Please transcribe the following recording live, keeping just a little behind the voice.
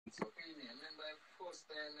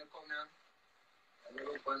time I come here, and I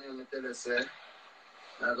look on you, I tell you, say,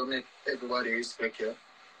 I'm going to make everybody respect you.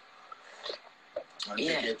 And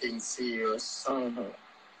take your things serious. Alright.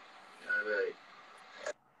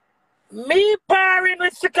 Me parring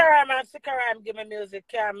with sicka ryam and sicka ryam give me music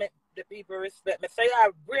can't make the people respect me. So you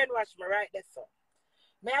have brainwash me right there, so.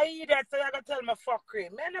 Me I hear that, so you gotta tell me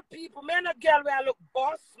fuckery. Me no people, me no girl where I look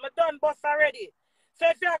boss. Me done boss already. So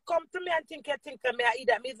if you come to me and think you think to me, I eat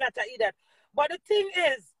that, me is not I eat that. But the thing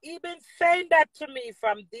is, he been saying that to me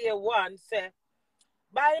from day one, say,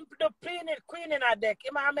 by him the queen in a deck, he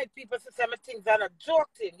might make people say my things are a joke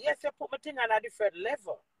thing. Yes, you put my thing on a different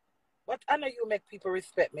level. But I know you make people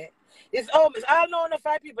respect me. It's almost, I know enough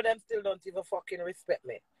 5 people, them still don't even fucking respect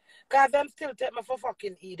me. Because them still take me for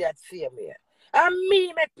fucking idiot same way. And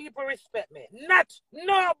me make people respect me. Not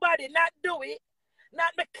nobody, not do it.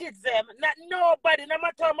 Not my kids them. Not nobody, no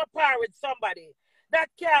matter how I par with somebody. That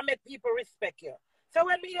can't make people respect you. So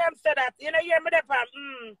when me hear him say that, you know, hear me there,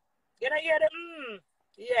 you know, hear the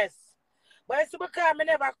yes. But it's because I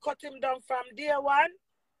never cut him down from day one.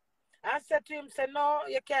 I said to him, say, no,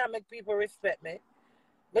 you can't make people respect me.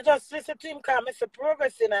 But just listen to him, because I see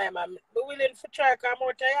progress in him. I'm willing to try, because I'm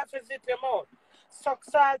out there, you have to zip him out. Suck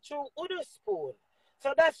salt through with a spoon.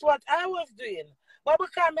 So that's what I was doing. But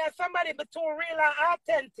because me somebody be too real and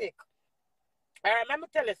authentic. Let me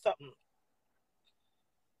tell you something.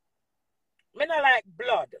 Me not like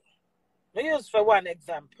blood. Me use for one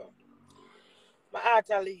example. My heart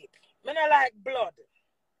a leap. Me not like blood.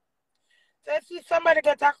 So if see somebody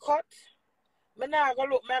get a cut, me not go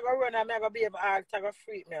look, me go run and me go be able to go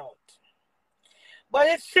freak me out. But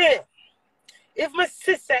you see, if my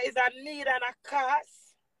sister is a need and a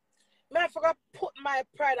cause, me have to put my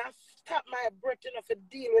pride and stop my breath, you know, to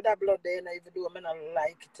deal with that blood there, you know, even though I don't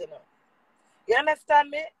like it, you know. You understand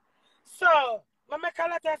me? So, I make a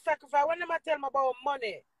lot of sacrifice. When I tell me about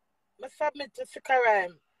money, I submit to sicka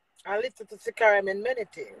ryam and listen to sicka ryam in many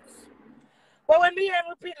things. But when me hear him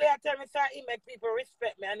repeatedly, I tell me, sir, he make people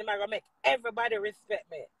respect me, and he going to make everybody respect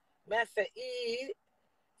me. I say,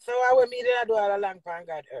 so I will meet I do all along for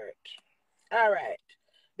God earth. All right.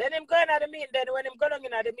 Then him going at the meeting, then when him going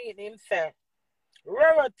in at the meeting, him say,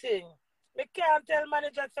 Roro thing, me can't tell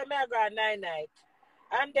manager, say, me I go at 9 night.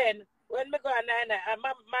 And then, when me go at 9 night, and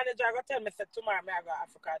my manager go tell me, say, tomorrow me I go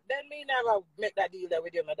Africa. Then me not go make that deal there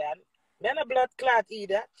with you, madam. Me no blood clot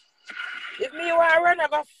either. If me want to run, I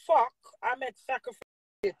go fuck, I make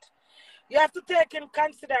sacrifice it. You have to take in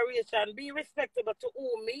consideration, be respectable to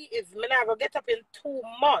who me is. Me not go get up in 2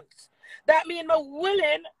 months. That means I'm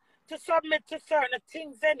willing to submit to certain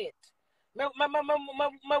things in it. I'm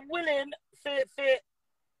willing to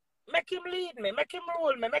make him lead me, make him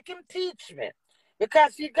rule me, make him teach me.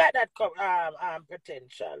 Because he got that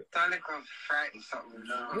potential.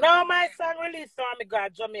 No, my song released, so I'm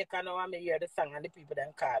going to Jamaica now, I'm hear the song and the people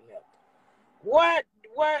then call me up. What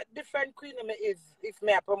different queen me is if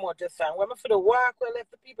me I promote a song? When I for the walk, well, if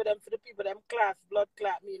the people them class, blood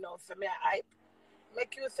clot me, you know, so me I hype.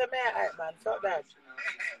 Make you say me I hype, man, so that. It's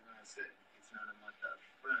not a matter of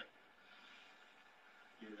pride.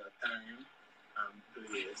 You have time and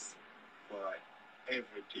place for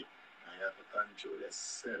everything. And you have to control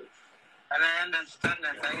yourself. And I understand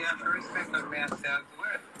that. I have to respect myself as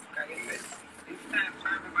well. Because it's time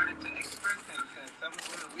for everybody to express themselves. Some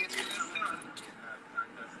people wait till it's done.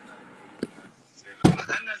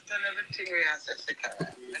 I understand everything we have to say.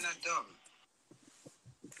 I'm not dumb.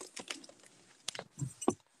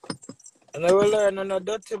 And I will learn on a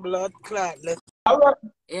dirty blood clot. I work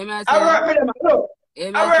with them. Look.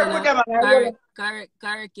 I work with them.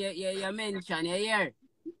 Correct, you mention, you hear?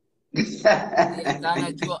 And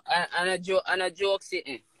a joke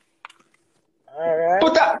sitting. Alright.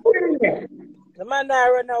 Put up. The man now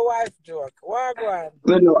run a wife joke. What go on?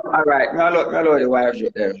 Alright, me allow the wife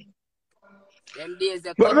joke there. Them days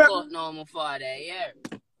they come out now, my father, yeah.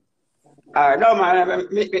 Alright, no man,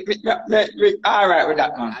 me alright with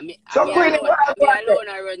that man. So Queenie, I alone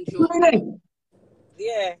I run joke. Queenie.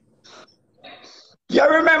 Yeah. You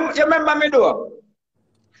remember me though?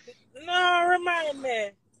 No, remind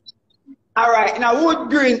me. Alright, in a wood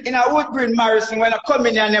green Morrison when I come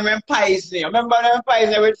in and them pies me. Remember them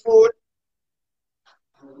pies with food?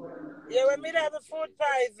 Yeah, when me have a food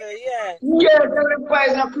poison, yeah. Yeah, them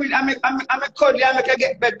pies now Queen. I'm a cuddly, I make you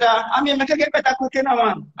get better. I mean, make you get better cooking,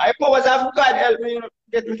 man. I powers of God help me, you know,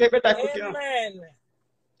 get better cooking. Amen.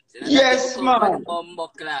 Yes, man.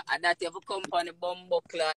 And that you have a company bombo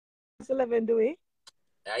clock. What's 11 doing?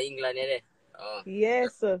 England, eh? Oh.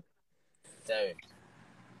 Yes, sir.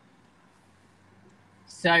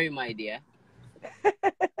 Sorry, my dear.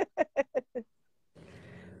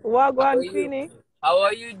 What go on, Queenie? How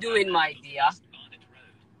are you doing, my dear?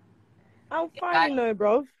 I'm fine,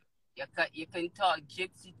 bro. You can talk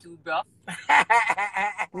gypsy too, bro.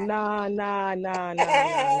 Nah.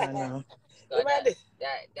 So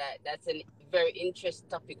that's a very interesting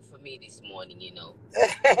topic for me this morning, you know.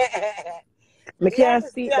 Me can't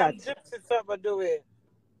speak that. Gypsy something do it.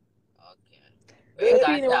 Okay. But you So, can't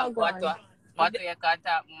Queenie, talk what patois. Patois you can't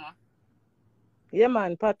talk, mama. Yeah,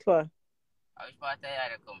 man, patois. Which part of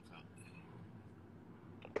you come from?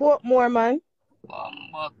 Portmore, man.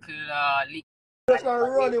 Bumbuckler. Just gonna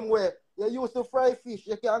run him where you used to fry fish.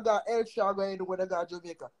 You can't go El Shark go anywhere they got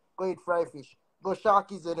Jamaica. Go eat fry fish. Go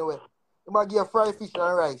Sharkies anyway. You might give fry fish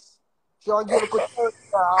and rice. She want give you a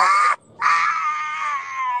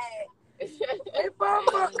Hey,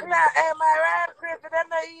 Bumbuckler, am I right, Chris? That's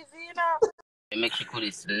not easy, you know. It makes you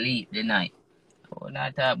could sleep the night. Oh,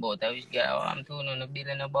 not talk about. I wish I'm doing on a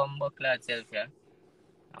building a bumbuckler itself, yeah.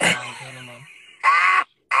 I'm doing, man.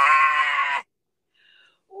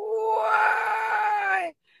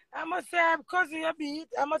 Why? I must say I'm cousin you beat.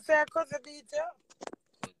 I must say I'm cousin beat you.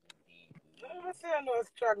 I must say I know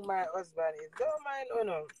strong my husband is. Don't mind, oh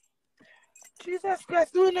no. Jesus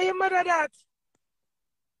Christ, do you know your mother that?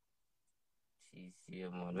 She's here,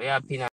 man. We are